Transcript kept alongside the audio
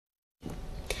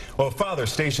Well, a father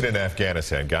stationed in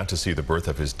Afghanistan got to see the birth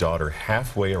of his daughter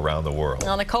halfway around the world.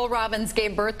 Well, Nicole Robbins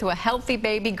gave birth to a healthy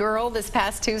baby girl this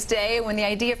past Tuesday. When the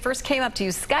idea first came up to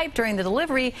use Skype during the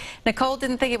delivery, Nicole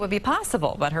didn't think it would be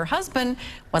possible, but her husband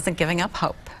wasn't giving up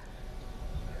hope.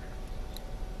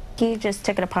 He just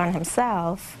took it upon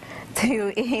himself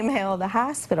to email the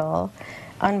hospital,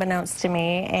 unbeknownst to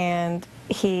me, and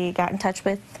he got in touch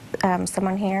with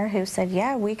someone here who said,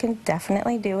 yeah, we can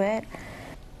definitely do it.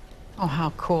 Oh,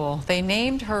 how cool. They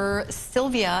named her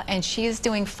Sylvia, and she is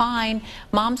doing fine.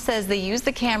 Mom says they used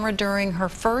the camera during her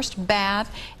first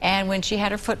bath and when she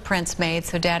had her footprints made,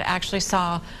 so Dad actually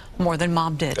saw more than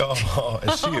Mom did. Oh,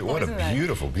 and what a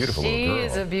beautiful, beautiful little girl. She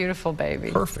is a beautiful baby.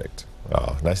 Perfect.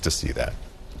 Oh, nice to see that.